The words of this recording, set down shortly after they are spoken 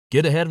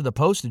Get ahead of the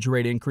postage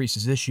rate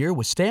increases this year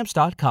with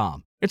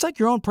Stamps.com. It's like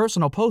your own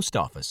personal post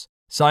office.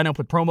 Sign up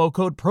with promo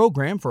code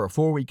PROGRAM for a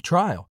 4-week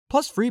trial,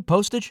 plus free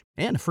postage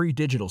and a free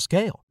digital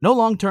scale. No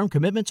long-term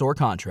commitments or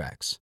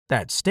contracts.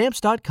 That's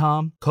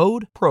Stamps.com,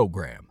 code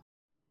PROGRAM.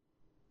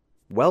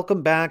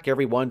 Welcome back,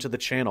 everyone, to the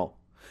channel.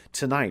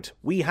 Tonight,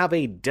 we have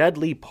a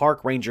deadly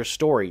park ranger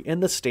story in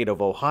the state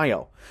of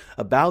Ohio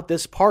about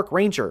this park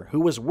ranger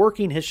who was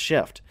working his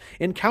shift,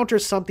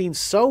 encounters something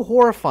so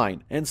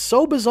horrifying and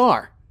so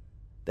bizarre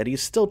that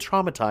he's still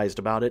traumatized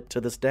about it to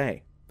this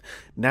day.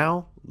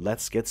 Now,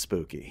 let's get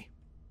spooky.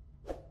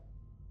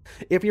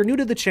 If you're new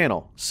to the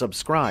channel,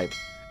 subscribe,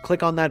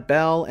 click on that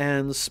bell,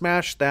 and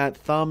smash that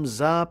thumbs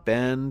up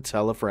and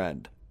tell a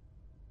friend.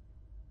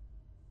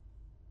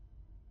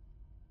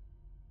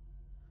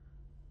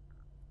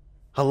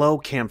 Hello,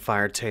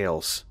 Campfire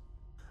Tales.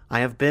 I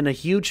have been a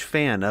huge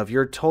fan of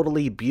your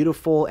totally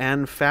beautiful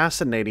and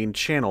fascinating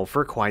channel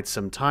for quite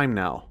some time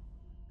now.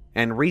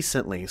 And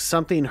recently,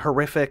 something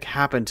horrific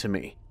happened to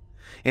me,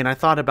 and I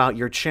thought about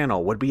your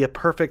channel would be a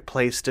perfect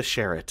place to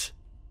share it.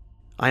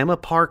 I am a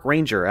park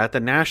ranger at the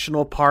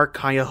National Park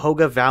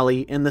Cuyahoga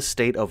Valley in the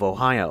state of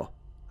Ohio.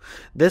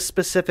 This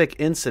specific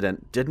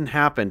incident didn't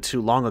happen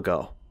too long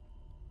ago.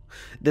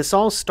 This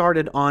all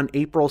started on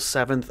April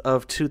 7th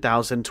of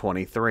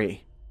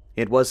 2023.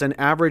 It was an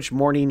average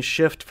morning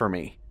shift for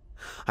me.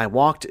 I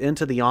walked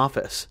into the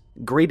office,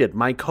 greeted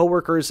my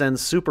coworkers and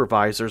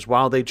supervisors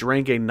while they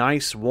drank a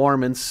nice,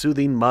 warm, and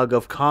soothing mug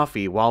of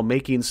coffee while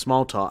making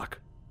small talk.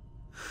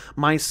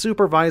 My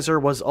supervisor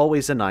was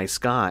always a nice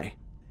guy,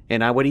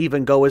 and I would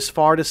even go as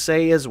far to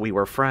say as we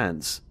were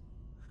friends.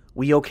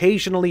 We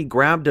occasionally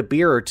grabbed a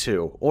beer or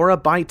two or a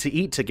bite to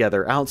eat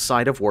together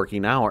outside of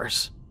working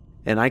hours,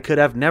 and I could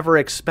have never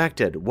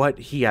expected what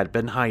he had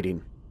been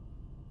hiding.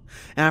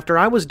 After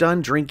I was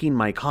done drinking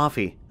my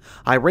coffee,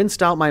 I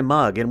rinsed out my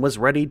mug and was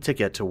ready to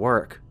get to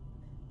work.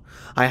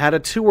 I had a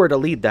tour to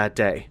lead that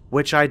day,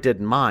 which I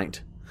didn't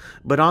mind,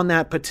 but on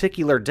that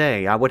particular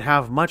day I would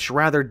have much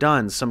rather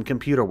done some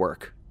computer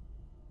work.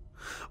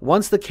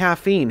 Once the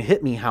caffeine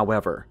hit me,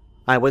 however,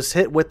 I was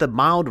hit with a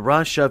mild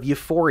rush of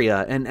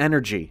euphoria and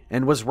energy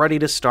and was ready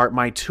to start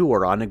my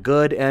tour on a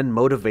good and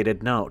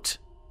motivated note.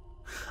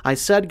 I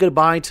said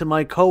goodbye to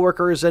my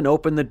coworkers and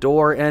opened the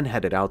door and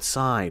headed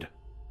outside.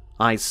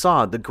 I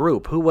saw the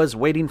group who was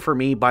waiting for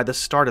me by the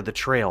start of the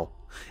trail,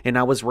 and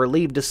I was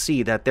relieved to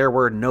see that there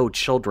were no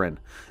children.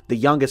 The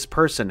youngest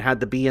person had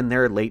to be in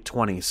their late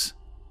 20s.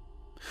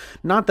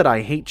 Not that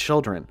I hate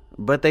children,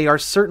 but they are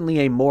certainly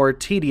a more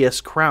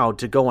tedious crowd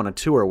to go on a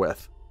tour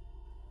with.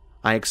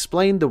 I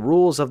explained the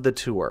rules of the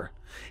tour,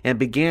 and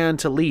began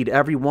to lead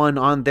everyone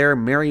on their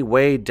merry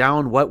way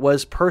down what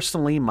was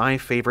personally my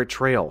favorite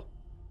trail.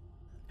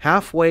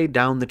 Halfway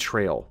down the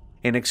trail,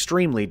 an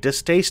extremely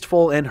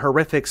distasteful and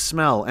horrific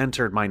smell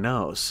entered my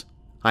nose.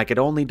 I could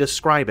only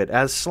describe it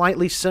as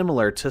slightly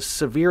similar to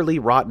severely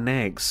rotten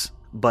eggs,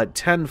 but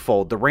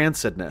tenfold the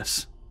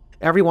rancidness.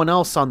 Everyone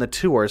else on the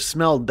tour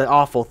smelled the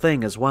awful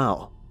thing as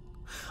well.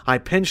 I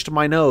pinched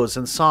my nose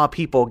and saw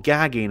people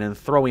gagging and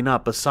throwing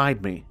up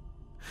beside me.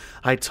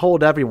 I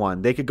told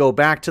everyone they could go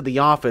back to the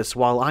office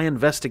while I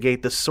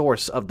investigate the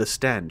source of the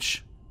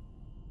stench.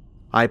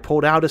 I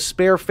pulled out a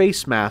spare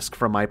face mask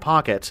from my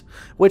pocket,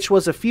 which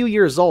was a few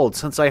years old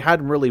since I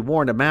hadn't really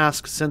worn a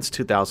mask since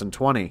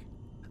 2020.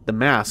 The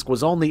mask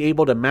was only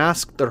able to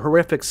mask the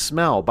horrific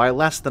smell by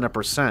less than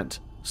 1%,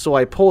 so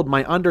I pulled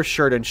my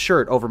undershirt and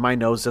shirt over my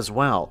nose as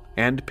well,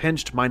 and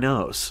pinched my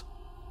nose.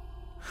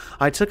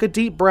 I took a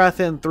deep breath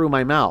in through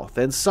my mouth,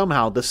 and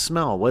somehow the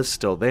smell was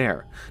still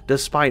there,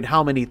 despite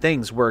how many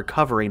things were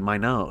covering my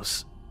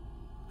nose.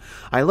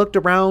 I looked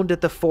around at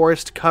the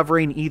forest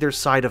covering either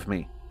side of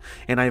me,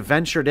 and I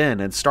ventured in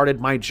and started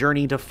my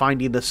journey to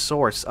finding the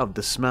source of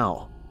the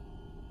smell.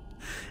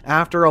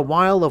 After a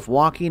while of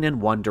walking in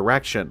one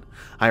direction,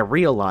 I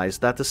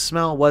realized that the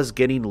smell was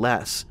getting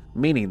less,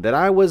 meaning that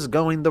I was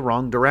going the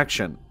wrong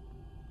direction.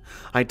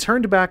 I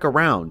turned back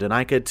around and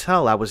I could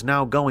tell I was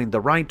now going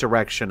the right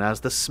direction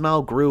as the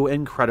smell grew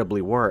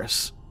incredibly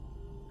worse.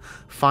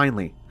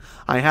 Finally,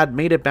 I had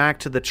made it back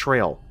to the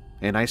trail,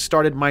 and I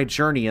started my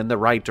journey in the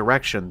right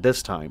direction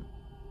this time.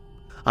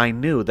 I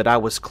knew that I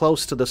was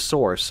close to the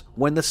source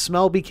when the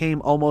smell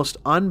became almost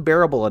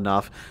unbearable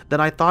enough that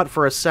I thought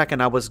for a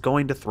second I was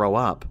going to throw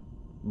up,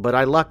 but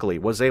I luckily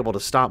was able to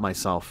stop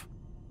myself.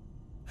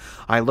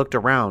 I looked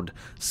around,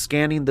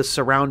 scanning the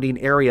surrounding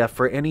area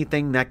for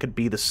anything that could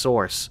be the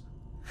source,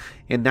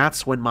 and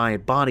that's when my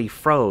body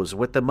froze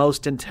with the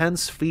most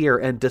intense fear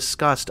and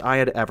disgust I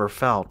had ever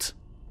felt.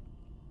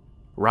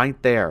 Right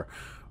there,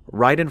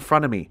 right in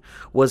front of me,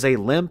 was a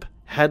limp,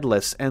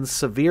 headless, and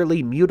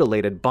severely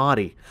mutilated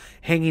body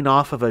hanging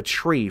off of a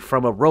tree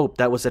from a rope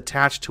that was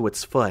attached to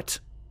its foot.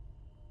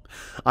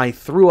 I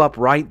threw up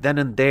right then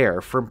and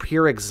there from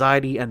pure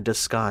anxiety and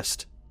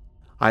disgust.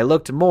 I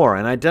looked more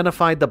and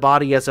identified the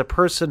body as a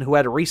person who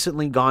had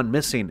recently gone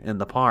missing in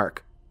the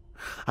park.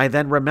 I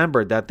then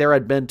remembered that there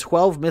had been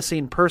 12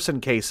 missing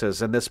person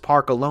cases in this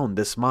park alone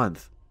this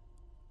month.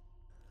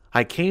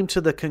 I came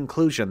to the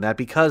conclusion that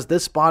because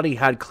this body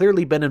had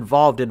clearly been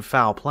involved in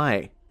foul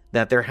play,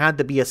 that there had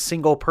to be a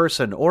single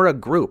person or a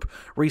group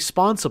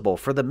responsible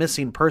for the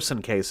missing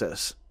person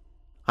cases.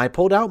 I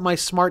pulled out my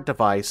smart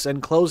device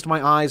and closed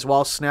my eyes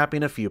while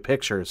snapping a few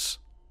pictures.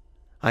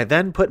 I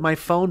then put my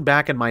phone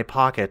back in my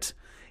pocket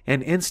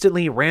and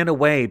instantly ran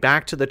away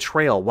back to the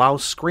trail while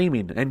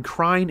screaming and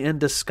crying in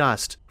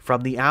disgust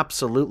from the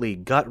absolutely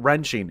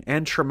gut-wrenching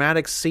and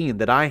traumatic scene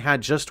that I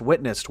had just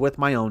witnessed with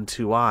my own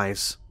 2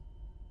 eyes.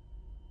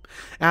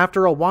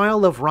 After a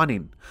while of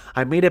running,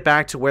 I made it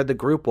back to where the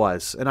group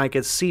was, and I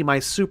could see my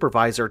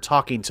supervisor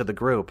talking to the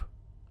group.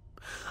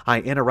 I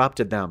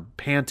interrupted them,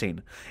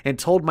 panting, and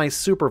told my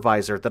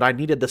supervisor that I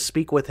needed to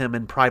speak with him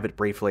in private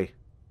briefly.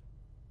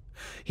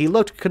 He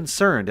looked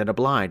concerned and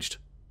obliged.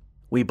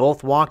 We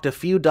both walked a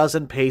few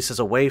dozen paces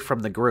away from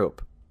the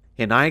group,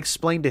 and I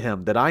explained to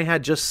him that I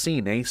had just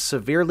seen a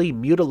severely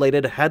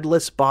mutilated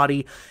headless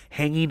body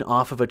hanging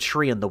off of a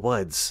tree in the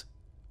woods.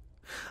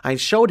 I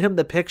showed him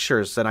the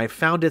pictures, and I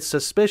found it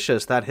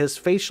suspicious that his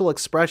facial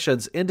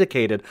expressions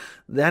indicated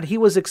that he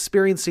was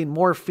experiencing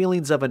more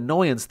feelings of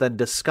annoyance than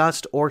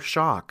disgust or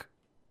shock.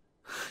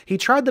 He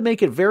tried to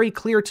make it very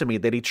clear to me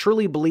that he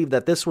truly believed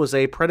that this was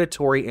a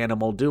predatory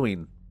animal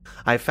doing.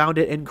 I found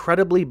it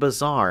incredibly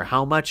bizarre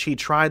how much he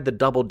tried to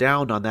double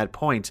down on that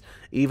point,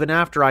 even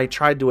after I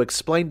tried to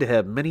explain to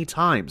him many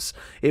times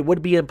it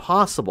would be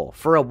impossible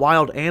for a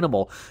wild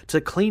animal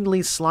to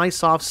cleanly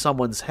slice off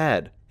someone's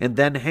head and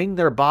then hang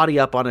their body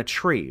up on a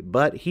tree,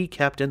 but he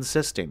kept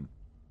insisting.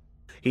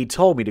 He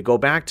told me to go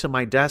back to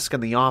my desk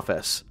in the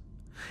office,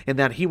 and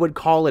that he would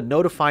call and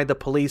notify the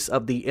police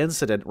of the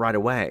incident right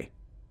away.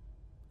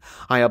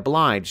 I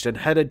obliged and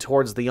headed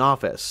towards the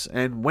office,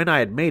 and when I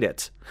had made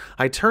it,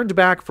 I turned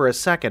back for a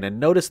second and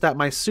noticed that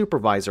my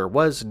supervisor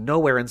was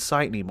nowhere in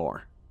sight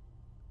anymore.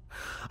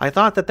 I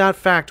thought that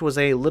fact was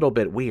a little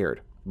bit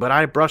weird, but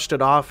I brushed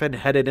it off and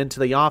headed into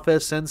the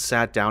office and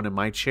sat down in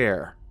my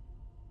chair.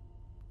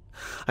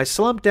 I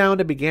slumped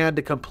down and began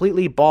to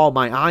completely bawl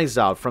my eyes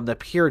out from the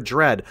pure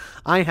dread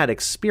I had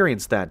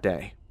experienced that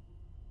day.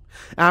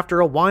 After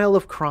a while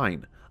of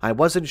crying, I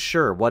wasn't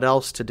sure what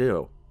else to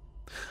do.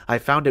 I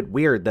found it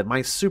weird that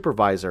my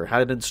supervisor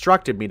had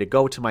instructed me to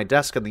go to my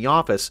desk in the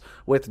office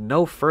with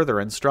no further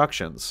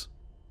instructions.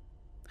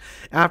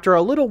 After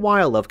a little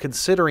while of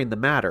considering the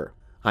matter,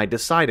 I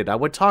decided I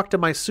would talk to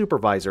my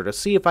supervisor to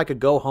see if I could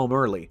go home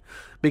early,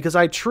 because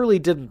I truly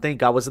didn't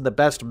think I was in the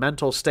best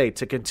mental state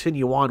to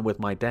continue on with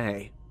my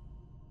day.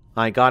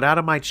 I got out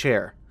of my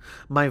chair,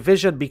 my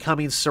vision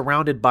becoming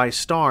surrounded by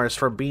stars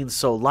from being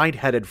so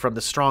lightheaded from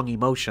the strong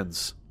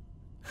emotions.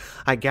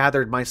 I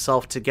gathered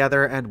myself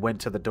together and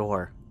went to the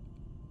door.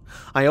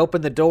 I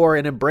opened the door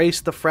and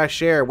embraced the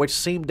fresh air, which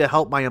seemed to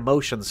help my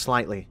emotions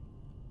slightly.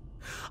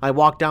 I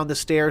walked down the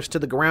stairs to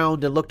the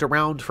ground and looked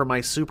around for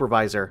my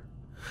supervisor,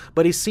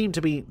 but he seemed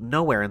to be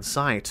nowhere in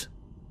sight.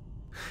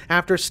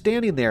 After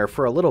standing there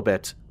for a little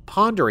bit,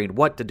 pondering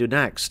what to do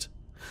next,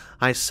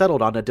 I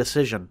settled on a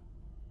decision.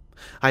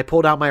 I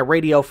pulled out my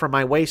radio from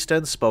my waist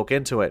and spoke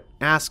into it,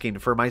 asking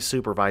for my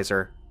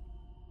supervisor.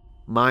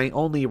 My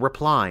only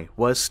reply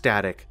was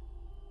static,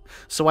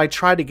 so I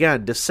tried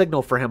again to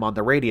signal for him on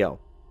the radio.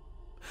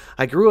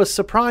 I grew a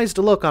surprised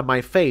look on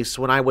my face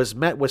when I was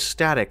met with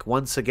static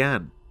once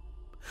again.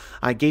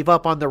 I gave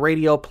up on the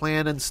radio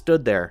plan and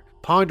stood there,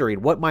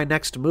 pondering what my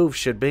next move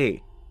should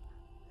be.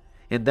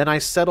 And then I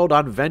settled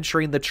on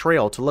venturing the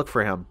trail to look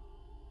for him.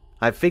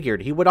 I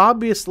figured he would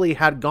obviously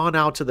had gone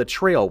out to the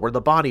trail where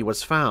the body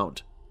was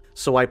found,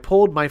 so I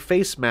pulled my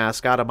face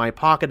mask out of my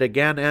pocket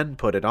again and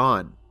put it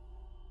on.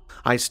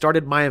 I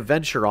started my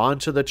adventure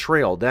onto the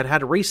trail that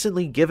had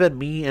recently given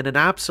me an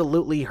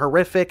absolutely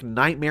horrific,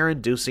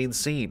 nightmare-inducing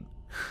scene,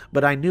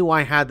 but I knew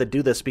I had to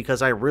do this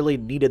because I really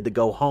needed to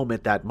go home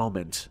at that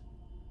moment.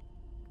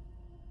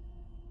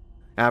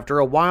 After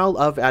a while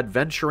of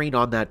adventuring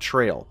on that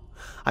trail,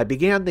 I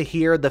began to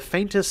hear the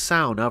faintest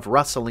sound of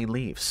rustling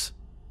leaves.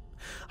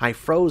 I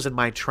froze in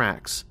my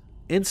tracks,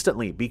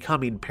 instantly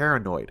becoming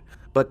paranoid,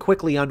 but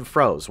quickly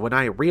unfroze when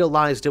I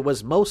realized it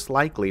was most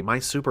likely my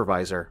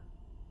supervisor.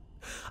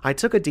 I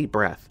took a deep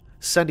breath,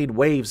 sending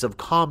waves of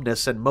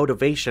calmness and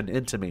motivation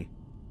into me.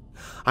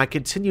 I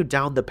continued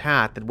down the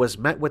path and was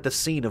met with the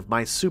scene of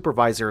my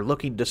supervisor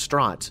looking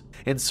distraught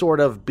and sort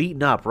of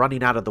beaten up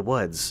running out of the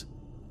woods.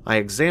 I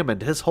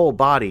examined his whole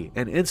body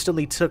and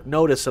instantly took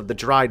notice of the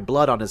dried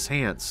blood on his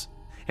hands,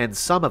 and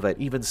some of it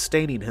even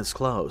staining his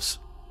clothes.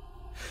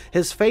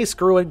 His face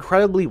grew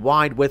incredibly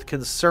wide with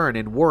concern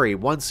and worry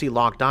once he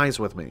locked eyes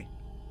with me,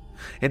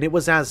 and it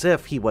was as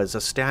if he was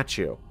a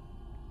statue.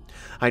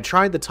 I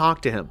tried to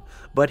talk to him,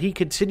 but he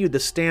continued to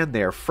stand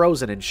there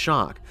frozen in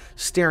shock,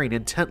 staring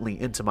intently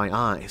into my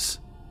eyes.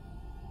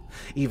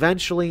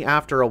 Eventually,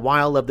 after a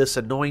while of this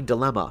annoying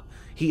dilemma,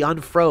 he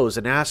unfroze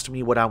and asked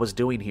me what I was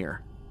doing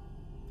here.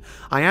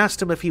 I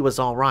asked him if he was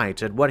all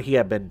right and what he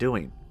had been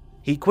doing.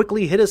 He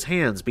quickly hid his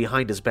hands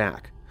behind his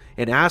back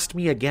and asked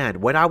me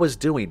again what I was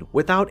doing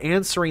without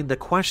answering the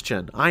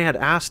question I had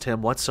asked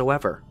him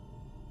whatsoever.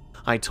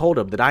 I told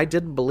him that I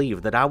didn't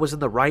believe that I was in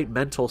the right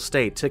mental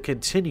state to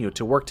continue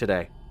to work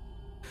today.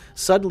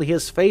 Suddenly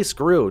his face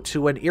grew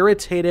to an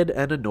irritated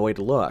and annoyed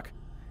look,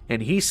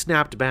 and he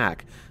snapped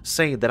back,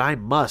 saying that I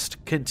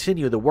must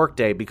continue the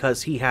workday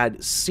because he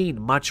had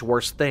seen much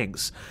worse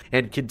things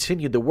and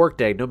continued the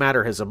workday no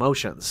matter his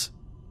emotions.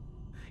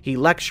 He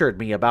lectured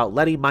me about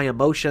letting my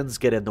emotions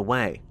get in the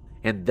way,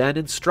 and then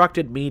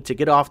instructed me to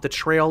get off the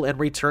trail and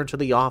return to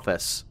the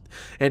office,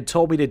 and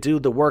told me to do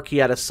the work he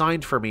had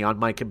assigned for me on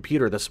my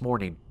computer this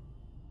morning.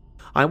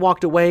 I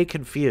walked away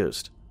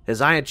confused,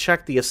 as I had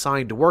checked the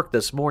assigned work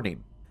this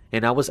morning,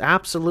 and I was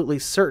absolutely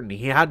certain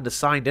he hadn't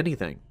assigned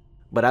anything,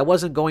 but I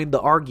wasn't going to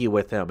argue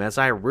with him as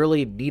I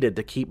really needed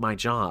to keep my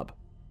job.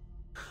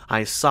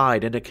 I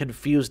sighed in a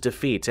confused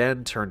defeat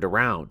and turned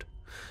around,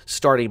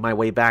 starting my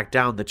way back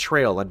down the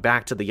trail and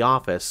back to the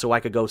office so I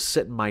could go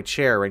sit in my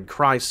chair and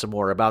cry some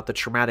more about the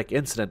traumatic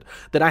incident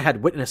that I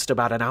had witnessed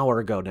about an hour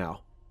ago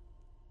now.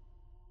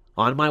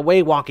 On my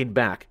way walking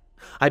back,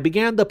 I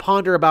began to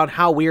ponder about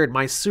how weird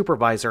my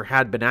supervisor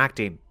had been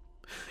acting.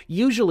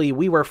 Usually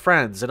we were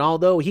friends, and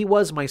although he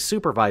was my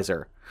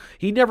supervisor,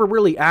 he never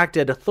really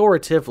acted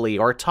authoritatively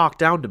or talked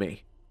down to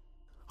me.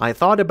 I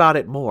thought about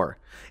it more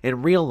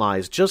and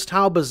realized just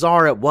how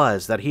bizarre it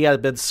was that he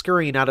had been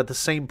scurrying out of the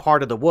same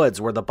part of the woods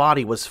where the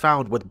body was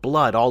found with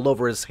blood all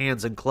over his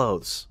hands and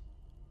clothes.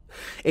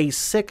 A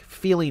sick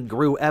feeling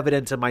grew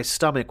evident in my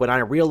stomach when I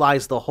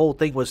realized the whole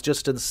thing was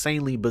just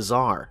insanely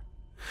bizarre,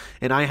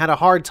 and I had a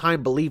hard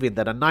time believing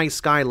that a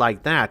nice guy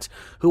like that,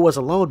 who was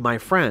alone my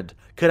friend,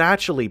 could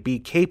actually be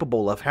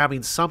capable of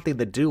having something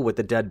to do with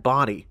the dead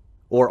body,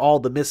 or all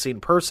the missing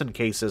person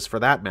cases for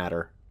that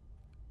matter.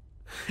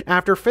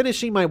 After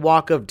finishing my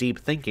walk of deep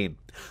thinking,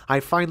 I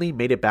finally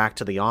made it back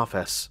to the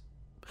office.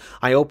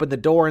 I opened the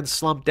door and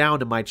slumped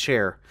down in my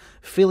chair,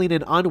 feeling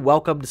an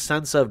unwelcomed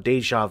sense of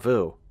déjà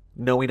vu,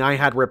 knowing I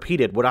had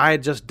repeated what I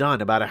had just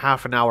done about a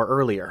half an hour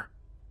earlier.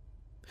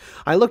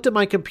 I looked at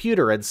my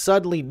computer and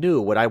suddenly knew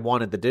what I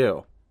wanted to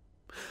do.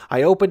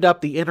 I opened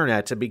up the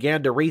internet and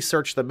began to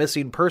research the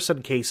missing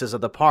person cases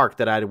of the park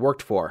that I had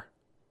worked for.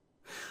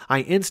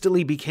 I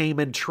instantly became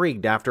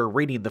intrigued after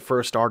reading the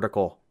first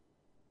article.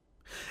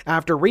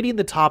 After reading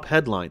the top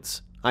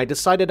headlines, I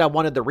decided I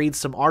wanted to read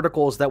some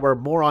articles that were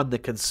more on the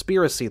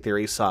conspiracy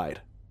theory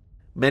side.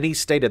 Many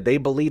stated they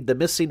believed the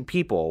missing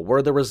people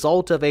were the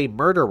result of a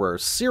murderer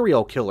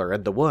serial killer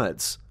in the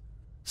woods.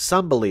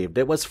 Some believed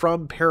it was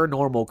from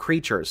paranormal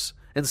creatures,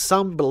 and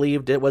some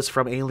believed it was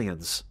from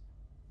aliens.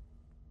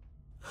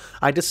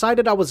 I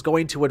decided I was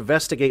going to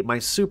investigate my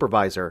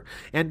supervisor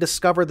and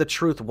discover the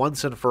truth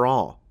once and for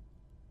all.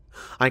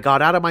 I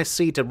got out of my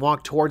seat and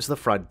walked towards the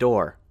front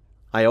door.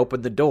 I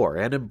opened the door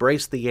and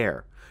embraced the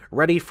air,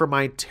 ready for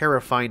my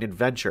terrifying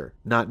adventure,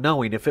 not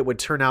knowing if it would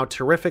turn out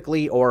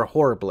terrifically or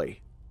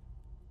horribly.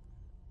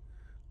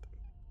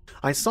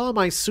 I saw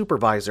my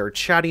supervisor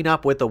chatting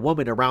up with a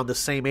woman around the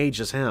same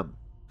age as him.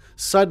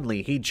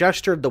 Suddenly, he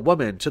gestured the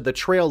woman to the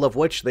trail of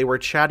which they were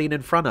chatting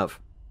in front of.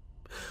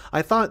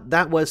 I thought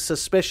that was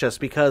suspicious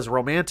because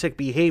romantic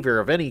behavior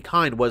of any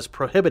kind was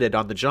prohibited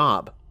on the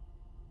job.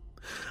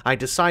 I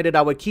decided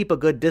I would keep a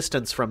good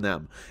distance from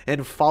them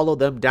and follow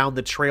them down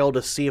the trail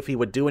to see if he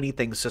would do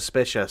anything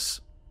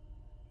suspicious.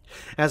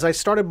 As I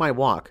started my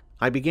walk,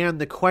 I began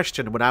to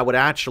question what I would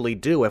actually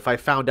do if I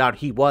found out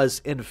he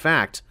was, in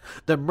fact,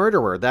 the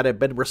murderer that had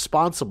been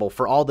responsible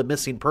for all the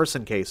missing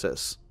person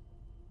cases.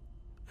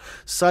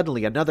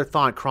 Suddenly, another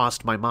thought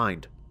crossed my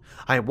mind.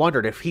 I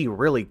wondered if he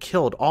really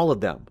killed all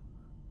of them.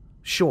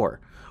 Sure,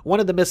 one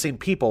of the missing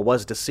people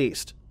was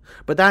deceased,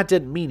 but that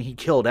didn't mean he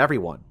killed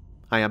everyone.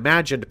 I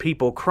imagined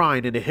people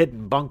crying in a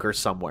hidden bunker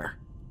somewhere.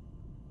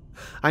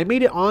 I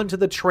made it onto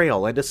the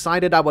trail and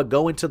decided I would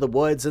go into the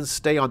woods and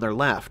stay on their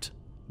left,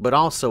 but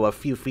also a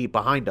few feet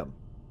behind them.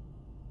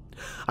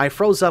 I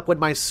froze up when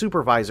my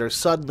supervisor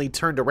suddenly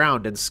turned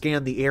around and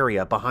scanned the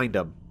area behind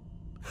him.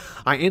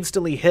 I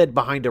instantly hid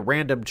behind a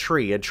random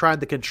tree and tried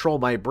to control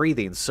my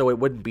breathing so it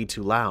wouldn't be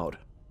too loud.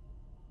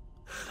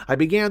 I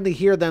began to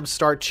hear them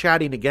start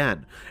chatting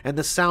again and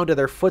the sound of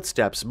their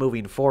footsteps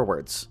moving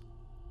forwards.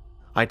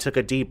 I took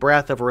a deep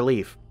breath of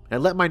relief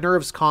and let my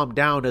nerves calm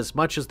down as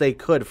much as they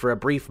could for a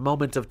brief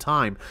moment of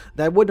time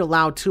that wouldn't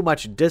allow too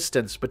much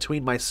distance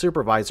between my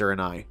supervisor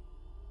and I.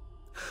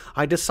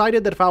 I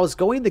decided that if I was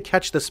going to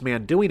catch this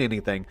man doing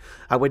anything,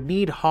 I would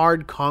need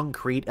hard,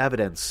 concrete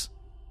evidence.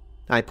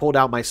 I pulled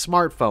out my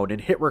smartphone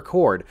and hit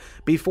record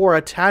before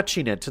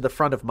attaching it to the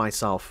front of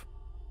myself.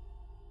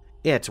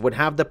 It would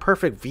have the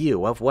perfect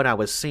view of what I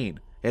was seeing,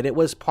 and it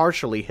was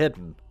partially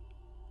hidden.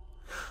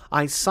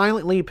 I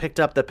silently picked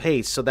up the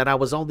pace so that I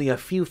was only a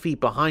few feet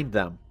behind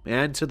them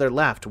and to their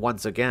left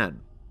once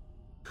again.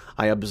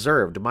 I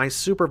observed my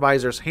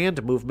supervisor's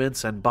hand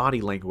movements and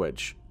body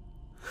language.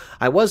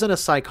 I wasn't a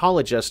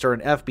psychologist or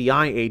an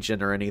FBI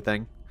agent or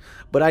anything,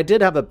 but I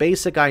did have a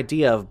basic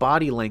idea of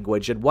body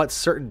language and what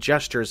certain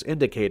gestures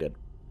indicated.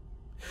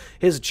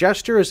 His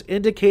gestures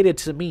indicated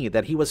to me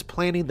that he was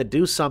planning to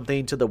do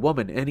something to the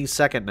woman any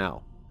second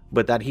now,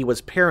 but that he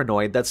was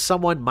paranoid that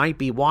someone might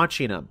be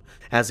watching him,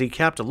 as he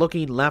kept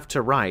looking left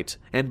to right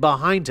and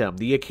behind him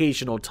the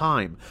occasional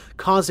time,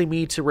 causing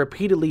me to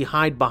repeatedly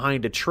hide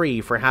behind a tree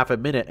for half a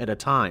minute at a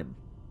time.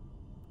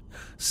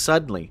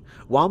 Suddenly,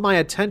 while my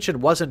attention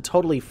wasn't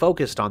totally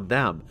focused on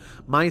them,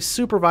 my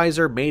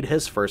supervisor made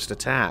his first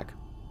attack.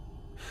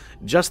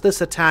 Just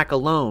this attack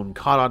alone,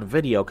 caught on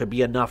video, could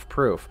be enough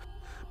proof,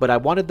 but I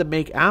wanted to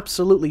make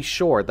absolutely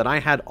sure that I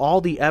had all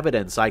the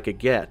evidence I could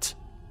get.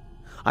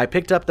 I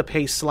picked up the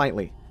pace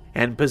slightly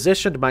and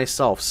positioned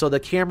myself so the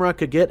camera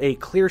could get a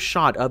clear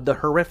shot of the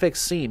horrific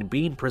scene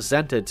being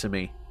presented to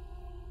me.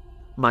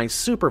 My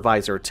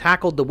supervisor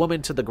tackled the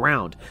woman to the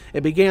ground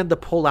and began to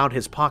pull out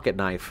his pocket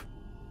knife.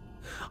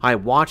 I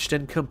watched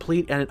in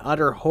complete and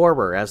utter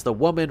horror as the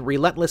woman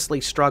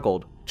relentlessly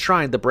struggled,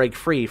 trying to break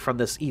free from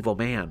this evil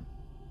man,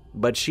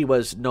 but she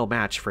was no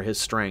match for his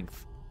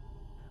strength.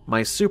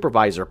 My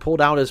supervisor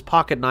pulled out his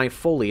pocket knife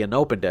fully and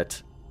opened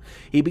it.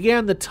 He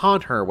began to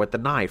taunt her with the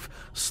knife,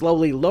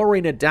 slowly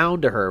lowering it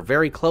down to her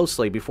very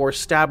closely before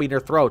stabbing her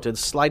throat and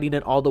sliding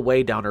it all the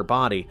way down her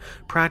body,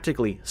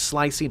 practically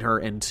slicing her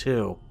in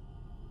two.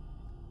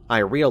 I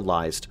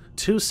realized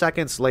 2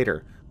 seconds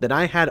later that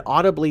I had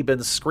audibly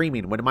been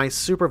screaming when my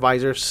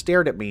supervisor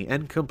stared at me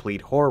in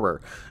complete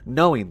horror,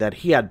 knowing that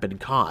he had been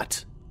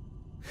caught.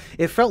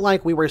 It felt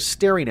like we were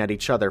staring at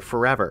each other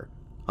forever,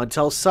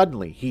 until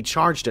suddenly he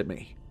charged at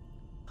me.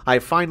 I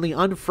finally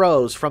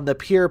unfroze from the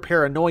pure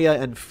paranoia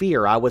and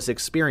fear I was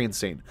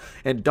experiencing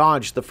and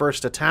dodged the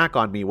first attack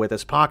on me with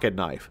his pocket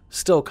knife,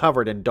 still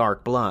covered in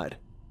dark blood.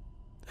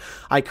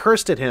 I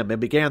cursed at him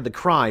and began to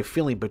cry,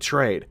 feeling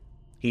betrayed.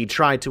 He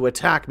tried to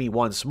attack me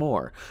once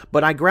more,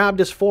 but I grabbed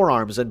his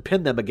forearms and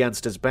pinned them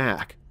against his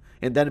back,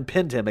 and then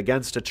pinned him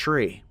against a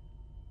tree.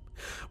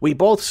 We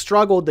both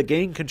struggled to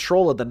gain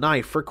control of the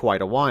knife for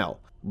quite a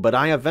while, but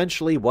I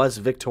eventually was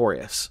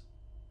victorious.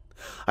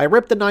 I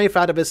ripped the knife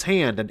out of his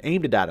hand and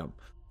aimed it at him.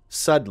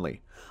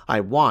 Suddenly, I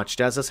watched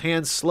as his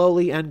hand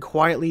slowly and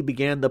quietly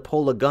began to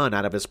pull a gun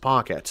out of his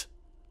pocket.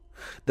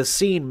 The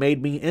scene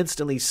made me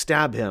instantly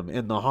stab him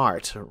in the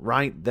heart,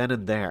 right then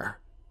and there.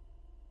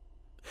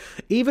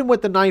 Even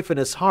with the knife in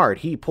his heart,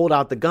 he pulled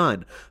out the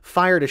gun,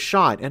 fired a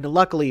shot, and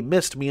luckily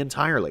missed me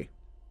entirely.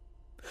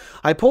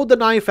 I pulled the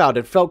knife out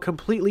and felt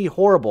completely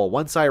horrible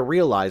once I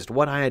realized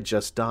what I had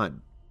just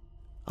done.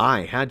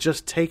 I had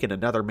just taken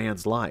another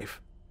man's life.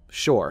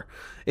 Sure,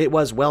 it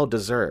was well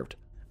deserved,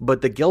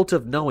 but the guilt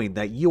of knowing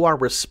that you are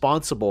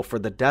responsible for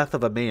the death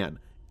of a man,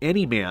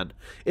 any man,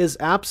 is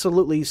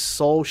absolutely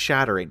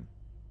soul-shattering.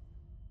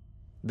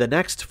 The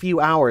next few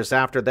hours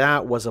after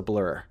that was a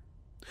blur.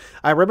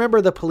 I remember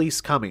the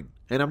police coming,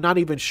 and I'm not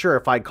even sure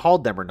if I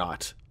called them or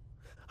not.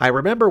 I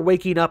remember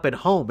waking up at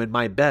home in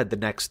my bed the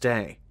next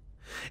day,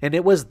 and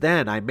it was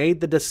then I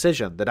made the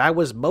decision that I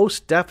was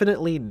most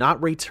definitely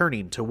not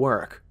returning to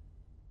work.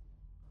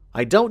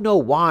 I don't know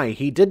why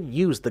he didn't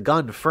use the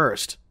gun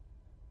first.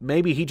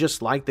 Maybe he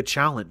just liked the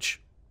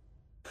challenge.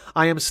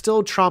 I am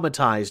still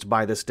traumatized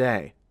by this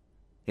day,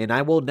 and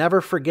I will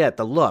never forget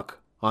the look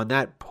on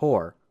that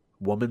poor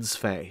woman's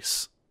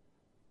face.